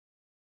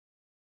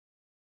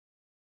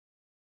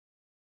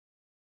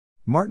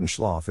Martin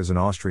Schlaff is an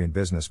Austrian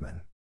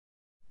businessman.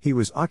 He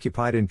was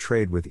occupied in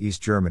trade with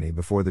East Germany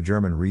before the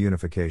German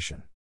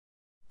reunification.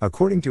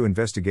 According to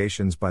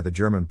investigations by the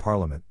German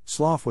parliament,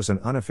 Schlaff was an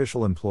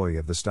unofficial employee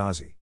of the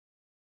Stasi.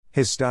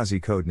 His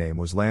Stasi codename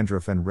was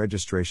Landgraf and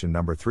registration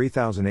number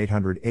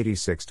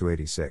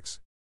 3886-86.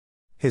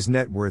 His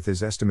net worth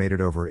is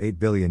estimated over €8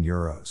 billion.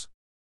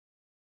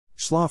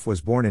 Schlaff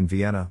was born in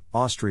Vienna,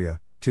 Austria,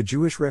 to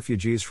Jewish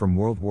refugees from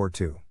World War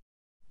II.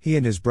 He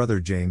and his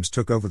brother James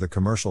took over the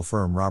commercial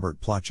firm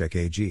Robert Placzek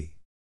AG.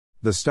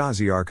 The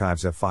Stasi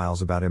archives have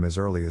files about him as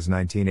early as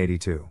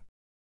 1982.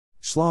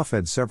 Schlaff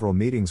had several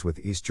meetings with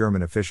East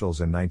German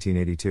officials in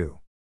 1982.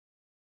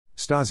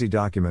 Stasi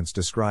documents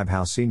describe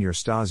how senior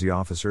Stasi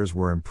officers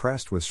were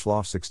impressed with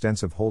Schlaff's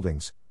extensive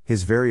holdings,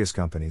 his various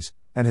companies,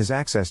 and his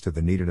access to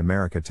the needed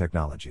America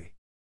technology.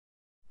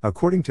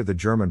 According to the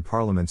German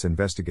parliament's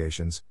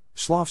investigations,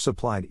 Schlaff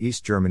supplied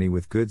East Germany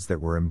with goods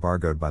that were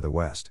embargoed by the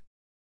West.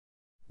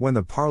 When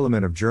the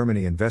Parliament of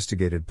Germany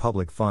investigated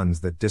public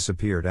funds that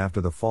disappeared after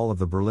the fall of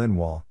the Berlin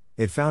Wall,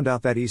 it found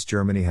out that East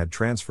Germany had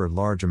transferred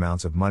large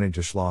amounts of money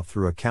to Schlaff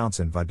through accounts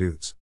in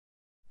Vaduz,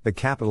 the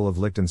capital of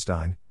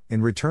Liechtenstein,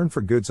 in return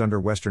for goods under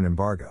Western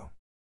embargo.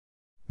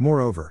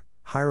 Moreover,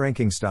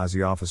 high-ranking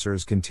Stasi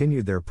officers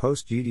continued their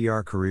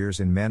post-GDR careers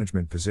in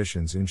management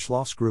positions in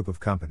Schlaff's group of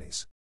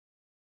companies.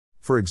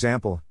 For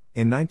example,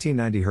 in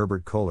 1990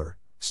 Herbert Kohler,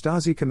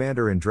 Stasi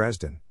commander in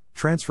Dresden,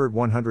 transferred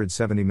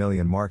 170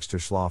 million marks to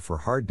Schlaff for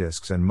hard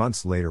disks and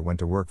months later went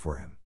to work for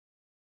him.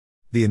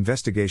 The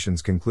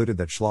investigations concluded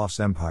that Schlaff's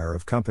empire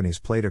of companies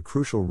played a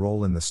crucial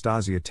role in the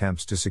Stasi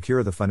attempts to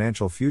secure the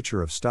financial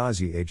future of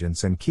Stasi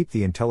agents and keep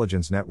the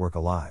intelligence network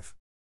alive.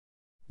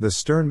 The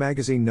Stern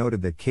magazine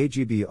noted that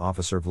KGB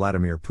officer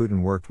Vladimir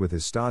Putin worked with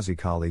his Stasi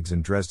colleagues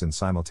in Dresden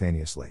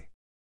simultaneously.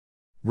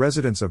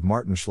 Residents of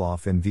Martin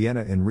Schlaff in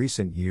Vienna. In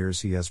recent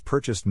years he has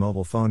purchased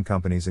mobile phone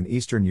companies in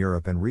Eastern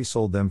Europe and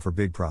resold them for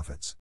big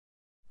profits.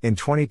 In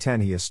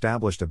 2010 he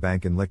established a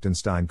bank in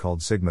Liechtenstein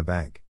called Sigma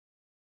Bank.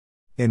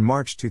 In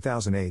March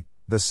 2008,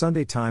 the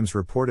Sunday Times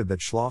reported that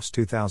Schlaff's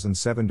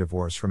 2007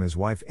 divorce from his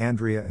wife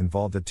Andrea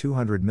involved a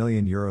 €200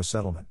 million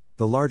settlement,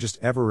 the largest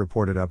ever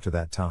reported up to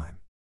that time.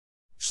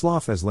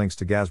 Schlaff has links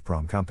to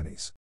Gazprom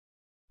companies.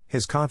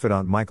 His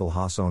confidant Michael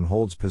Hasson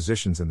holds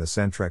positions in the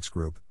Centrex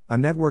Group, a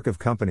network of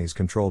companies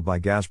controlled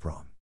by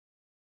Gazprom.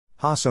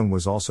 Hasson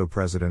was also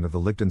president of the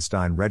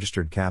Liechtenstein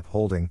Registered Cap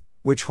Holding,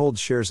 which holds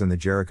shares in the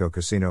Jericho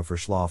Casino for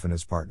Schlaff and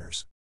his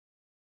partners.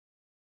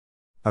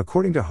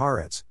 According to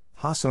Haaretz,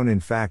 Hasson in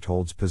fact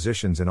holds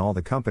positions in all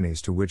the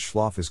companies to which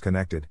Schlaff is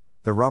connected,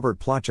 the Robert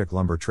Placzek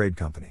Lumber Trade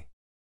Company,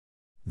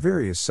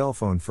 various cell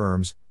phone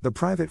firms, the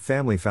private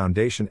family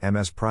foundation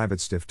MS Private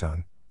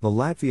Stiftung, the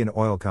Latvian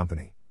oil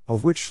company,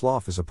 of which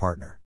Schlaff is a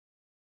partner,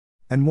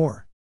 and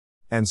more.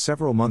 And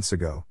several months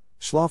ago,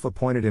 Schlaff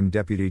appointed him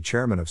deputy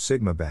chairman of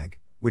Sigma Bank,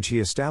 which he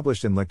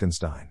established in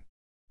Liechtenstein.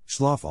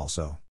 Schlaff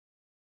also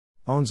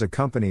owns a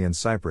company in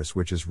Cyprus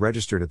which is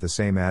registered at the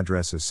same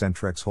address as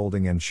Centrex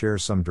Holding and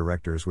shares some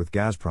directors with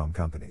Gazprom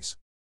companies.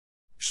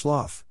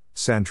 Schlaff,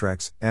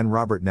 Centrex, and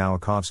Robert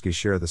Nowakowski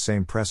share the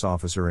same press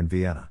officer in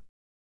Vienna.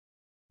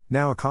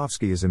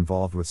 Nowakowski is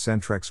involved with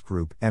Centrex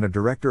Group and a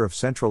director of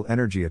Central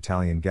Energy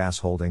Italian Gas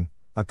Holding,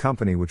 a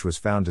company which was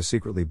found to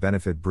secretly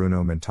benefit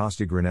Bruno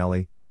Mentasti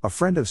Granelli, a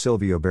friend of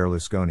Silvio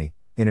Berlusconi,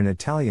 in an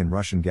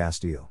Italian-Russian gas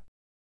deal.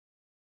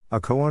 A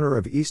co-owner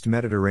of East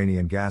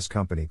Mediterranean Gas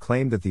Company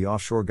claimed that the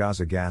offshore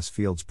Gaza gas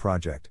fields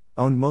project,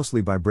 owned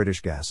mostly by British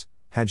Gas,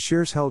 had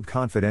shares held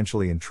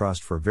confidentially in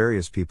trust for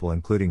various people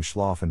including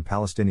Schlaff and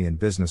Palestinian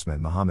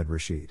businessman Mohammed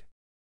Rashid.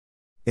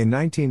 In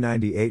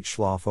 1998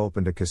 Schlaff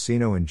opened a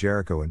casino in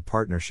Jericho in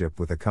partnership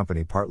with a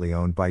company partly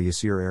owned by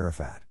Yasser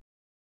Arafat.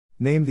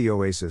 Named the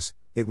Oasis,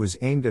 it was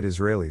aimed at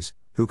Israelis,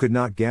 who could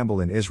not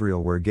gamble in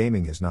Israel where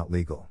gaming is not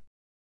legal.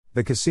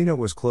 The casino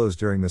was closed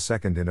during the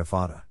Second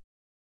Intifada.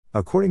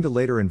 According to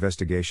later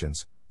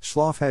investigations,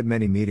 Schlaff had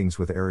many meetings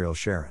with Ariel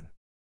Sharon.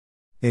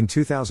 In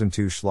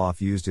 2002 Schlaff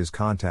used his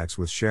contacts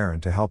with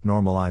Sharon to help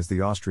normalize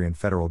the Austrian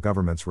federal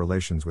government's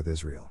relations with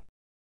Israel.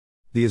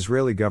 The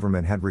Israeli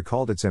government had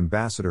recalled its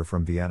ambassador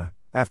from Vienna,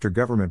 after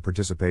government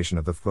participation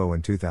of the FO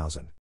in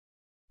 2000.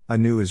 A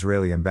new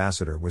Israeli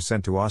ambassador was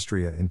sent to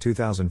Austria in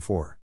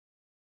 2004.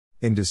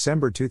 In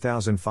December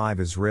 2005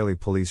 Israeli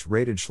police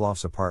raided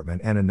Schlaff's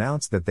apartment and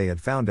announced that they had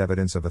found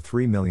evidence of a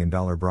 $3 million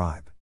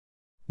bribe.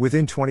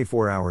 Within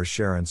 24 hours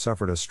Sharon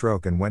suffered a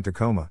stroke and went to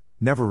coma,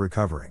 never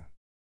recovering.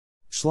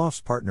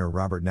 Schlaff's partner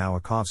Robert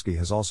Nowakowski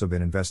has also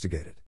been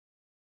investigated.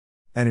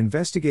 An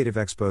investigative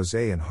expose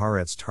in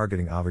Haaretz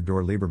targeting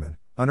Avigdor Lieberman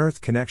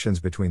unearthed connections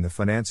between the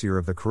financier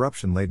of the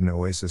corruption-laden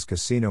Oasis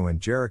Casino in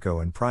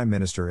Jericho and Prime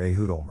Minister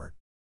Ehud Olmert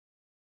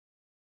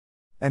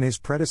and his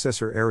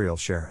predecessor Ariel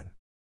Sharon.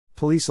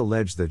 Police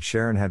alleged that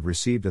Sharon had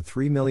received a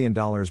 $3 million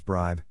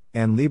bribe,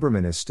 and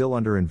Lieberman is still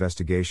under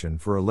investigation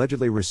for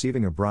allegedly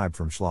receiving a bribe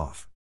from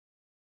Schlaff.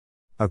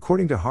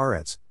 According to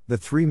Haaretz, the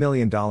 $3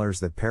 million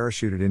that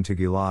parachuted into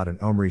Gilad and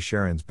Omri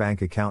Sharon's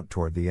bank account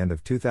toward the end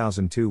of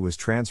 2002 was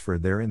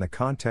transferred there in the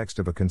context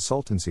of a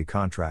consultancy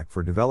contract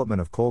for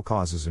development of coal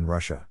causes in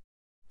Russia.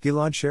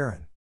 Gilad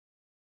Sharon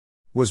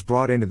was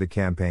brought into the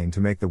campaign to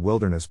make the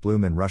wilderness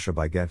bloom in Russia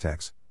by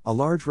Getex, a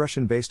large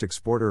Russian-based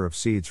exporter of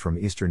seeds from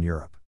Eastern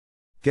Europe.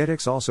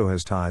 Getex also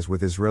has ties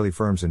with Israeli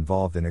firms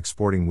involved in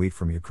exporting wheat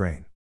from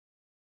Ukraine.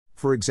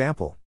 For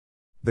example,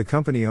 the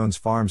company owns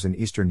farms in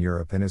Eastern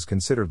Europe and is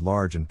considered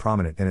large and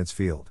prominent in its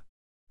field.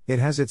 It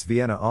has its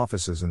Vienna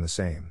offices in the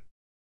same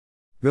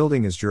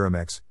building as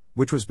Juramex,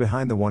 which was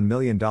behind the $1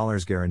 million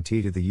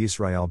guarantee to the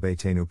Yisrael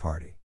Beitenu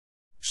party.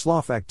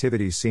 Schlaff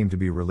activities seem to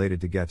be related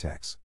to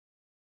Getex.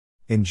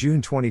 In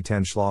June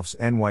 2010, Schlaff's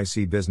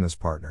NYC business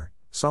partner,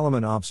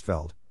 Solomon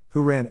Obstfeld,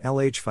 who ran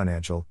LH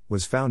Financial,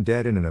 was found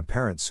dead in an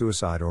apparent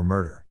suicide or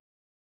murder.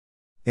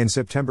 In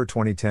September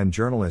 2010,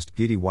 journalist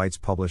Gidi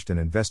Weitz published an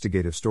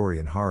investigative story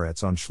in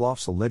Haaretz on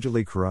Schlaff's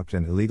allegedly corrupt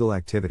and illegal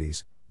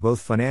activities,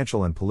 both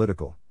financial and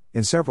political,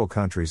 in several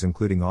countries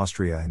including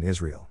Austria and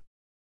Israel.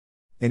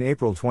 In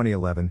April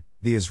 2011,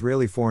 the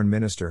Israeli foreign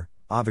minister,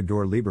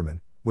 Avigdor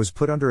Lieberman, was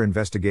put under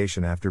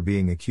investigation after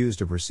being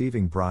accused of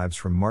receiving bribes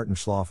from Martin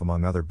Schlaff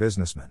among other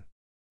businessmen.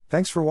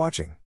 Thanks for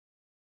watching.